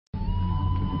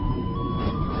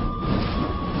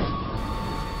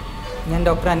ഞാൻ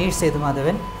doctor Aneesh Sethu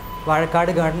Madhavan,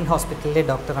 Vazhakkad government ഹോസ്പിറ്റലിലെ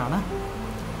ഡോക്ടറാണ്.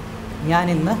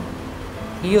 ഞാനിന്ന്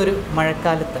ഈ ഒരു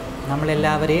മഴക്കാലത്ത്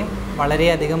നമ്മളെല്ലാവരെയും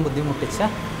വളരെയധികം ബുദ്ധിമുട്ടിച്ച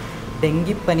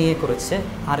ഡെങ്കിപ്പനിയെക്കുറിച്ച്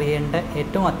അറിയേണ്ട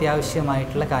ഏറ്റവും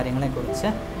അത്യാവശ്യമായിട്ടുള്ള കാര്യങ്ങളെക്കുറിച്ച്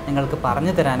നിങ്ങൾക്ക്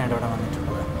പറഞ്ഞു തരാനാണ് ഇവിടെ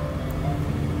വന്നിട്ടുള്ളത്.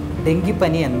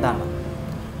 ഡെങ്കിപ്പനി എന്താണ്?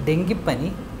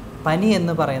 ഡെങ്കിപ്പനി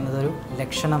എന്ന് പറയുന്നത് ഒരു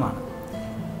ലക്ഷണമാണ്.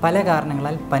 പല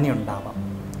കാരണങ്ങളാൽ പനി ഉണ്ടാവാം.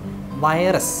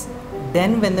 വൈറസ്,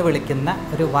 ഡെൻവ് എന്ന് വിളിക്കുന്ന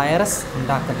ഒരു വൈറസ്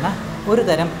ഉണ്ടാക്കുന്ന ഒരു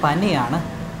തരം പനിയാണ്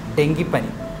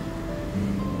ഡെങ്കിപ്പനി.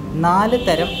 4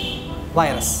 തരം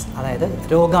വൈറസ്, അതായത്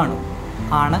രോഗാണു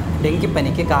ആണ്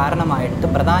ഡെങ്കിപ്പനിക്ക് കാരണമായിട്ട്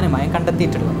പ്രധാനമായും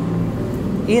കണ്ടെത്തിയിട്ടുള്ളത്.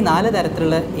 ഈ 4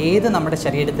 തരത്തിലുള്ള ഏത് നമ്മുടെ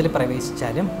ശരീരത്തിൽ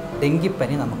പ്രവേശിച്ചാലും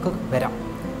ഡെങ്കിപ്പനി നമുക്ക് വരാം.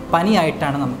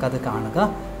 പനിയായിട്ടാണ് നമുക്കത് കാണുക.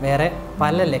 വേറെ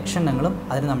പല ലക്ഷണങ്ങളും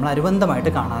അതിന് നമ്മൾ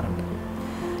അനുബന്ധമായിട്ട് കാണാറുണ്ട്.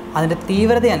 അതിൻ്റെ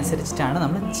തീവ്രത അനുസരിച്ചിട്ടാണ്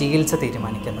നമ്മൾ ചികിത്സ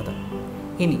തീരുമാനിക്കുന്നത്.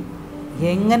 ഇനി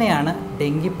എങ്ങനെയാണ്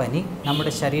ഡെങ്കിപ്പനി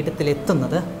നമ്മുടെ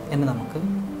ശരീരത്തിലെത്തുന്നത് എന്ന് നമുക്ക്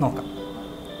നോക്കാം.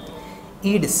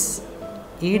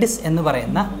 ഈഡിസ് എന്ന്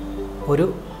പറയുന്ന ഒരു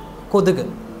കൊതുക്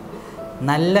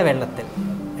നല്ല വെള്ളത്തിൽ,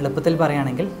 എളുപ്പത്തിൽ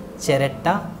പറയുകയാണെങ്കിൽ ചിരട്ട,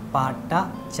 പാട്ട,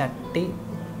 ചട്ടി,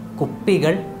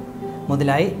 കുപ്പികൾ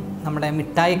മുതലായി നമ്മുടെ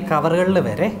മിഠായി കവറുകളിൽ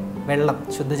വരെ വെള്ളം,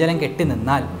 ശുദ്ധജലം കെട്ടി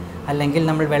നിന്നാൽ, അല്ലെങ്കിൽ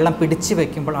നമ്മൾ വെള്ളം പിടിച്ചു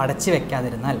വയ്ക്കുമ്പോൾ അടച്ചു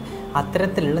വയ്ക്കാതിരുന്നാൽ,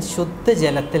 അത്തരത്തിലുള്ള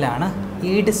ശുദ്ധജലത്തിലാണ്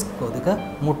ഈഡിസ് കൊതുക്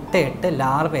മുട്ടയിട്ട്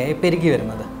ലാർവയായി പെരുകി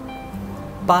വരുന്നത്.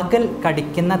 പകൽ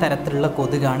കടിക്കുന്ന തരത്തിലുള്ള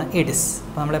കൊതുകാണ് ഈഡിസ്.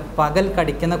 അപ്പോൾ നമ്മളെ പകൽ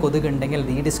കടിക്കുന്ന കൊതുകുണ്ടെങ്കിൽ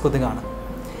അത് ഈഡിസ് കൊതുകാണ്.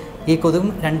 ഈ കൊതുകും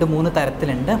 2-3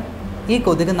 തരത്തിലുണ്ട്. ഈ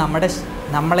കൊതുക്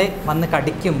നമ്മളെ വന്ന്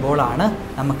കടിക്കുമ്പോഴാണ്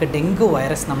നമുക്ക് ഡെങ്കു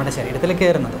വൈറസ് നമ്മുടെ ശരീരത്തിൽ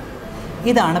കയറുന്നത്.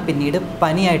 ഇതാണ് പിന്നീട്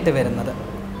പനിയായിട്ട് വരുന്നത്.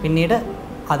 പിന്നീട്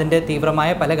അതിൻ്റെ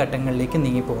തീവ്രമായ പല ഘട്ടങ്ങളിലേക്ക്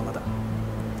നീങ്ങിപ്പോകുന്നത്.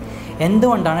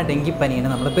 എന്തുകൊണ്ടാണ് ഡെങ്കിപ്പനിയെ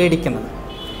നമ്മൾ പേടിക്കുന്നത്?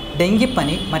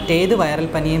 ഡെങ്കിപ്പനി മറ്റേത് വൈറൽ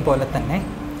പനിയും പോലെ തന്നെ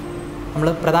നമ്മൾ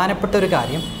പ്രധാനപ്പെട്ട ഒരു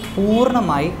കാര്യം,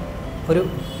 പൂർണ്ണമായി ഒരു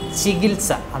ചികിത്സ,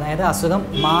 അതായത് അസുഖം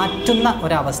മാറ്റുന്ന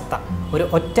ഒരവസ്ഥ, ഒരു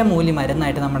ഒറ്റമൂലി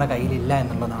മരുന്നായിട്ട് നമ്മുടെ കയ്യിലില്ല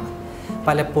എന്നുള്ളതാണ്.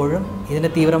 പലപ്പോഴും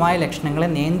ഇതിൻ്റെ തീവ്രമായ ലക്ഷണങ്ങളെ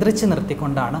നിയന്ത്രിച്ച്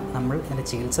നിർത്തിക്കൊണ്ടാണ് നമ്മൾ ഇതിൻ്റെ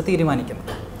ചികിത്സ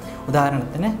തീരുമാനിക്കുന്നത്.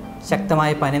 ഉദാഹരണത്തിന്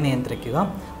ശക്തമായ പനി നിയന്ത്രിക്കുക,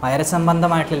 വൈറസ്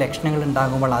സംബന്ധമായിട്ടുള്ള ലക്ഷണങ്ങൾ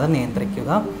ഉണ്ടാകുമ്പോൾ അത് നിയന്ത്രിക്കുക,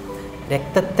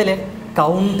 രക്തത്തിലെ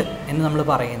കൗണ്ട് എന്ന് നമ്മൾ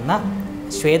പറയുന്ന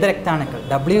ശ്വേതരക്താണുക്കൾ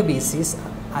WBCs,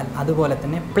 അതുപോലെ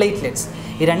തന്നെ പ്ലേറ്റ്ലെറ്റ്സ്,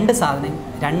 ഈ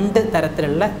 2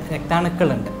 തരത്തിലുള്ള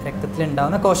രക്താണുക്കളുണ്ട്,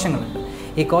 രക്തത്തിലുണ്ടാകുന്ന കോശങ്ങളുണ്ട്.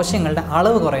 ഈ കോശങ്ങളുടെ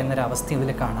അളവ് കുറയുന്നൊരവസ്ഥ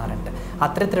ഇതിൽ കാണാറുണ്ട്.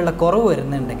 അത്തരത്തിലുള്ള കുറവ്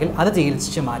വരുന്നുണ്ടെങ്കിൽ അത്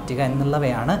ചികിത്സിച്ച് മാറ്റുക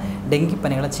എന്നുള്ളവയാണ്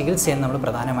ഡെങ്കിപ്പനികളെ ചികിത്സയെന്ന് നമ്മൾ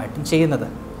പ്രധാനമായിട്ടും ചെയ്യുന്നത്.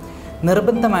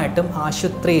 നിർബന്ധമായിട്ടും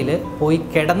ആശുപത്രിയിൽ പോയി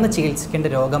കിടന്ന് ചികിത്സിക്കേണ്ട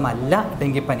രോഗമല്ല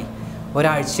ഡെങ്കിപ്പനി.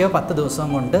 ഒരാഴ്ചയോ 10 ദിവസവും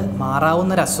കൊണ്ട്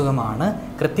മാറാവുന്നൊരസുഖമാണ്.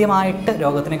 കൃത്യമായിട്ട്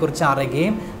രോഗത്തിനെക്കുറിച്ച്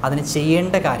അറിയുകയും അതിന്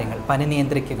ചെയ്യേണ്ട കാര്യങ്ങൾ, പനി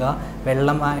നിയന്ത്രിക്കുക,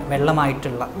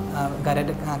 വെള്ളമായിട്ടുള്ള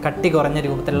കട്ടി കുറഞ്ഞ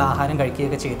രൂപത്തിലുള്ള ആഹാരം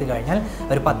കഴിക്കുകയൊക്കെ ചെയ്തു കഴിഞ്ഞാൽ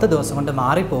ഒരു 10 ദിവസം കൊണ്ട്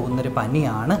മാറിപ്പോകുന്നൊരു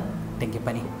പനിയാണ്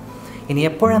ഡെങ്കിപ്പനി. ഇനി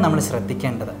എപ്പോഴാണ് നമ്മൾ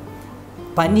ശ്രദ്ധിക്കേണ്ടത്?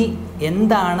 പനി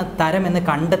എന്താണ് തരമെന്ന്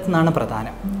കണ്ടെത്തുന്നതാണ്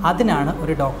പ്രധാനം. അതിനാണ്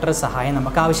ഒരു ഡോക്ടറുടെ സഹായം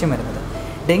നമുക്ക് ആവശ്യം വരുന്നത്.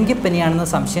 ഡെങ്കിപ്പനിയാണെന്ന്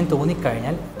സംശയം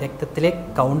തോന്നിക്കഴിഞ്ഞാൽ രക്തത്തിലെ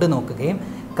കൗണ്ട് നോക്കുകയും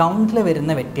കൗണ്ടിൽ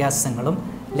വരുന്ന വ്യത്യാസങ്ങളും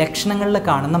ലക്ഷണങ്ങളിൽ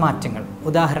കാണുന്ന മാറ്റങ്ങൾ,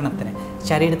 ഉദാഹരണത്തിന്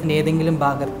ശരീരത്തിൻ്റെ ഏതെങ്കിലും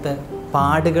ഭാഗത്ത്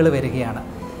പാടുകൾ വരികയാണ്,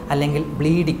 അല്ലെങ്കിൽ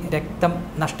ബ്ലീഡിങ്, രക്തം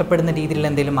നഷ്ടപ്പെടുന്ന രീതിയിലുള്ള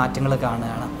എന്തെങ്കിലും മാറ്റങ്ങൾ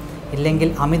കാണുകയാണ്,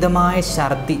 ഇല്ലെങ്കിൽ അമിതമായ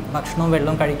ഛർദി, ഭക്ഷണവും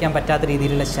വെള്ളവും കഴിക്കാൻ പറ്റാത്ത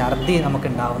രീതിയിലുള്ള ഛർദി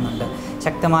നമുക്കുണ്ടാവുന്നുണ്ട്,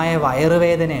 ശക്തമായ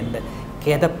വയറുവേദനയുണ്ട്,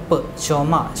 കിതപ്പ്,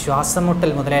 ചുമ,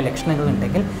 ശ്വാസമുട്ടൽ മുതലായ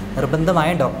ലക്ഷണങ്ങളുണ്ടെങ്കിൽ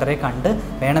നിർബന്ധമായും ഡോക്ടറെ കണ്ട്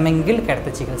വേണമെങ്കിൽ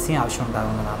കിടത്തി ചികിത്സയും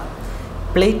ആവശ്യമുണ്ടാകുന്നതാണ്.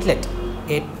 പ്ലേറ്റ്ലെറ്റ്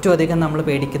ഏറ്റവും അധികം നമ്മൾ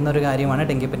പേടിക്കുന്ന ഒരു കാര്യമാണ്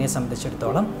ഡെങ്കിപ്പനിയെ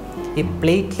സംബന്ധിച്ചിടത്തോളം. ഈ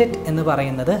പ്ലേറ്റ്ലെറ്റ് എന്ന്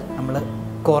നമ്മൾ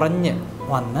കുറഞ്ഞ്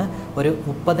വന്ന് ഒരു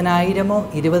 30,000-ഓ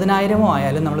 20,000-ഓ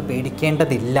ആയാലും നമ്മൾ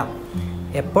പേടിക്കേണ്ടതില്ല.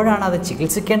 എപ്പോഴാണ് അത്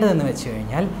ചികിത്സിക്കേണ്ടതെന്ന് വെച്ച്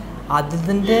കഴിഞ്ഞാൽ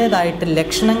അതിൻ്റേതായിട്ട്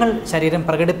ലക്ഷണങ്ങൾ ശരീരം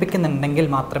പ്രകടിപ്പിക്കുന്നുണ്ടെങ്കിൽ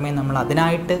മാത്രമേ നമ്മൾ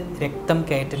അതിനായിട്ട് രക്തം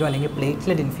കയറ്റലോ അല്ലെങ്കിൽ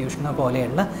പ്ലേറ്റ്ലെറ്റ് ഇൻഫ്യൂഷനോ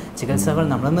പോലെയുള്ള ചികിത്സകൾ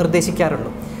നമ്മൾ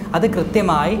നിർദ്ദേശിക്കാറുള്ളൂ. അത്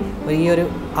കൃത്യമായി ഈ ഒരു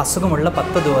അസുഖമുള്ള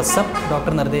 10 ദിവസം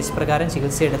ഡോക്ടർ നിർദ്ദേശപ്രകാരം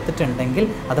ചികിത്സ എടുത്തിട്ടുണ്ടെങ്കിൽ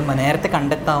അത് നേരത്തെ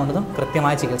കണ്ടെത്താവുന്നതും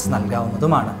കൃത്യമായ ചികിത്സ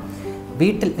നൽകാവുന്നതുമാണ്.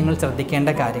 വീട്ടിൽ നിങ്ങൾ ശ്രദ്ധിക്കേണ്ട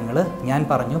കാര്യങ്ങൾ ഞാൻ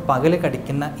പറഞ്ഞു. പകൽ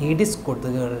കടിക്കുന്ന ഈഡിസ്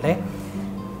കൊതുകുകളുടെ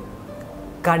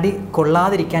കടി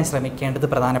കൊള്ളാതിരിക്കാൻ ശ്രമിക്കേണ്ടത്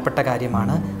പ്രധാനപ്പെട്ട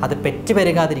കാര്യമാണ്. അത്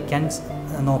പെറ്റുപെരുകാതിരിക്കാൻ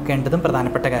നോക്കേണ്ടതും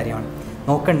പ്രധാനപ്പെട്ട കാര്യമാണ്.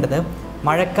 നോക്കേണ്ടത്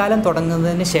മഴക്കാലം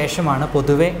തുടങ്ങുന്നതിന് ശേഷമാണ്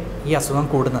പൊതുവെ ഈ അസുഖം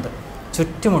കൂടുന്നത്.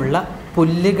 ചുറ്റുമുള്ള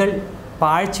പുല്ലുകൾ,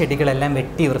 പാഴ്ചെടികളെല്ലാം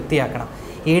വെട്ടി വൃത്തിയാക്കണം.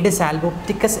 ഈഡിസ്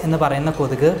ആൽബോപ്റ്റിക്കസ് എന്ന് പറയുന്ന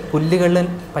കൊതുക് പുല്ലുകളിൽ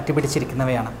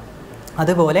പറ്റിപ്പിടിച്ചിരിക്കുന്നവയാണ്.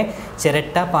 അതുപോലെ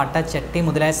ചിരട്ട, പാട്ട, ചട്ടി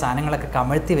മുതലായ സാധനങ്ങളൊക്കെ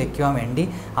കമഴ്ത്തി വയ്ക്കുവാൻ വേണ്ടി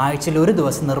ആഴ്ചയിൽ 1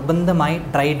 ദിവസം നിർബന്ധമായി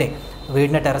ഡ്രൈ ഡേ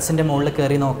വീടിൻ്റെ ടെറസിൻ്റെ മുകളിൽ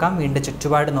കയറി നോക്കാം, വീടിൻ്റെ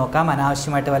ചുറ്റുപാട് നോക്കാം.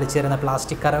 അനാവശ്യമായിട്ട് വലിച്ചെറിയുന്ന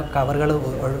പ്ലാസ്റ്റിക് കവറുകൾ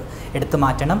എടുത്തു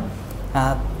മാറ്റണം.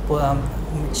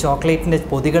 ചോക്ലേറ്റിൻ്റെ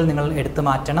പൊതികൾ നിങ്ങൾ എടുത്തു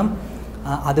മാറ്റണം.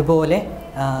 അതുപോലെ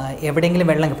എവിടെയെങ്കിലും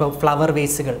വെള്ളം, ഇപ്പോൾ ഫ്ലവർ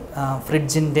വേസുകൾ,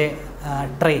 ഫ്രിഡ്ജിൻ്റെ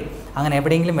ട്രേ, അങ്ങനെ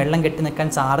എവിടെയെങ്കിലും വെള്ളം കെട്ടി നിൽക്കാൻ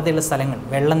സാധ്യതയുള്ള സ്ഥലങ്ങൾ,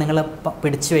 വെള്ളം നിങ്ങൾ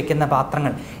പിടിച്ചു വെക്കുന്ന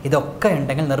പാത്രങ്ങൾ, ഇതൊക്കെ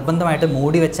ഉണ്ടെങ്കിൽ നിർബന്ധമായിട്ട്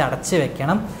മൂടി വെച്ച് അടച്ച്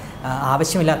വെക്കണം.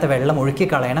 ആവശ്യമില്ലാത്ത വെള്ളം ഒഴുക്കി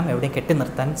കളയണം, എവിടെയും കെട്ടി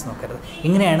നിർത്താൻ നോക്കരുത്.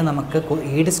 ഇങ്ങനെയാണ് നമുക്ക്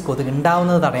ഈഡിസ് കൊതുക്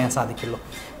ഉണ്ടാവുന്നത് തടയാൻ സാധിക്കുള്ളൂ.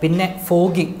 പിന്നെ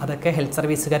ഫോഗിങ്, അതൊക്കെ ഹെൽത്ത്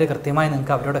സർവീസുകാർ കൃത്യമായി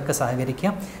നിങ്ങൾക്ക് അവരോടൊക്കെ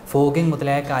സഹകരിക്കാം. ഫോഗിങ്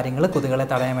മുതലായ കാര്യങ്ങൾ കൊതുകുകളെ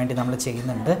തടയാൻ വേണ്ടി നമ്മൾ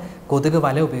ചെയ്യുന്നുണ്ട്. കൊതുക്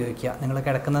വല ഉപയോഗിക്കുക, നിങ്ങൾ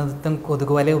കിടക്കുന്നതും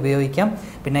കൊതുക് വല ഉപയോഗിക്കാം.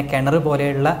 പിന്നെ കിണർ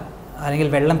പോലെയുള്ള അല്ലെങ്കിൽ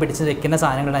വെള്ളം പിടിച്ച് വെക്കുന്ന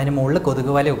സാധനങ്ങൾ അതിന് മുകളിൽ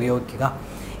കൊതുക് വല ഉപയോഗിക്കുക.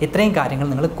 ഇത്രയും കാര്യങ്ങൾ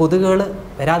നിങ്ങൾ കൊതുകുകൾ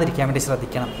വരാതിരിക്കാൻ വേണ്ടി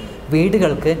ശ്രദ്ധിക്കണം.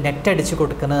 വീടുകൾക്ക് നെറ്റ് അടിച്ച്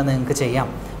കൊടുക്കുന്നത് നിങ്ങൾക്ക് ചെയ്യാം.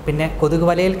 പിന്നെ കൊതുക്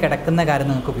വലയിൽ കിടക്കുന്ന കാര്യം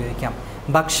നിങ്ങൾക്ക് ഉപയോഗിക്കാം.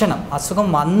 ഭക്ഷണം, അസുഖം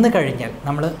വന്നു കഴിഞ്ഞാൽ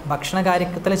നമ്മൾ ഭക്ഷണ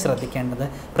കാര്യത്തിൽ ശ്രദ്ധിക്കേണ്ടത്,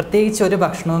 പ്രത്യേകിച്ച് ഒരു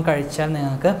ഭക്ഷണവും കഴിച്ചാൽ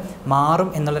നിങ്ങൾക്ക് മാറും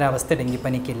എന്നുള്ളൊരവസ്ഥ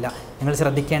ഡെങ്കിപ്പനിക്കില്ല. നിങ്ങൾ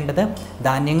ശ്രദ്ധിക്കേണ്ടത്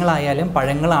ധാന്യങ്ങളായാലും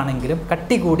പഴങ്ങളാണെങ്കിലും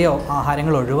കട്ടി കൂടിയ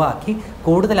ആഹാരങ്ങൾ ഒഴിവാക്കി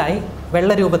കൂടുതലായി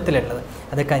വെള്ള രൂപത്തിലുള്ളത്,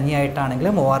 അത്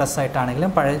കഞ്ഞിയായിട്ടാണെങ്കിലും ORS ആയിട്ടാണെങ്കിലും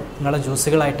പഴങ്ങളെ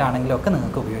ജ്യൂസുകളായിട്ടാണെങ്കിലും ഒക്കെ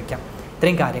നിങ്ങൾക്ക് ഉപയോഗിക്കാം.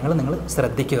 ഇത്രയും കാര്യങ്ങൾ നിങ്ങൾ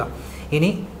ശ്രദ്ധിക്കുക.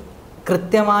 ഇനി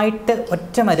കൃത്യമായിട്ട്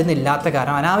ഒറ്റ മരുന്നില്ലാത്ത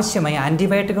കാരണം അനാവശ്യമായി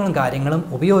ആൻറ്റിബയോട്ടിക്കുകളും കാര്യങ്ങളും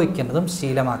ഉപയോഗിക്കുന്നതും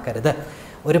ശീലമാക്കരുത്.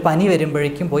 ഒരു പനി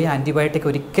വരുമ്പോഴേക്കും പോയി ആൻറ്റിബയോട്ടിക്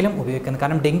ഒരിക്കലും ഉപയോഗിക്കുന്നത്,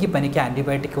 കാരണം ഡെങ്കിപ്പനിക്ക്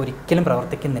ആൻറ്റിബയോട്ടിക് ഒരിക്കലും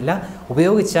പ്രവർത്തിക്കുന്നില്ല.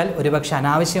 ഉപയോഗിച്ചാൽ ഒരുപക്ഷെ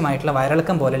അനാവശ്യമായിട്ടുള്ള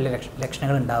വയറിളക്കം പോലെയുള്ള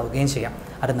ലക്ഷണങ്ങൾ ഉണ്ടാവുകയും ചെയ്യാം.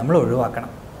 അത് നമ്മൾ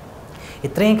ഒഴിവാക്കണം.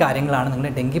 ഇത്രയും കാര്യങ്ങളാണ് നിങ്ങൾ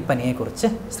ഡെങ്കിപ്പനിയെക്കുറിച്ച്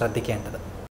ശ്രദ്ധിക്കേണ്ടത്.